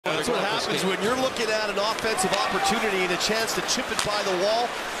That's what happens when you're looking at an offensive opportunity and a chance to chip it by the wall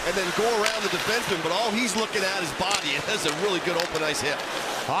and then go around the defenseman, but all he's looking at is body, and that's a really good open ice hit.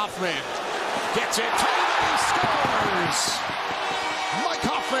 Hoffman gets it, he scores! Mike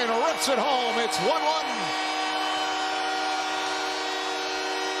Hoffman rips it home, it's 1-1.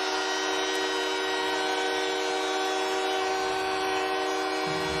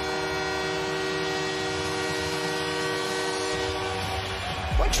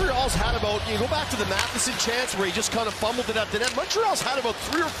 Montreal's had about, you go back to the Matheson chance where he just kind of fumbled it at the net. Montreal's had about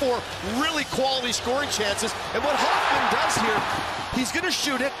 3 or 4 really quality scoring chances. And what Hoffman does here, he's going to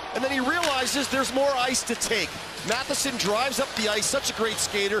shoot it, and then he realizes there's more ice to take. Matheson drives up the ice, such a great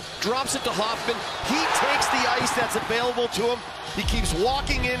skater, drops it to Hoffman. He takes the ice that's available to him. He keeps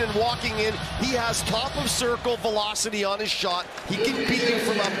walking in and walking in. He has top of circle velocity on his shot. He can beat you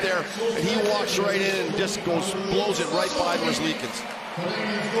from up there, and he walks right in and just blows it right by Merzlikins.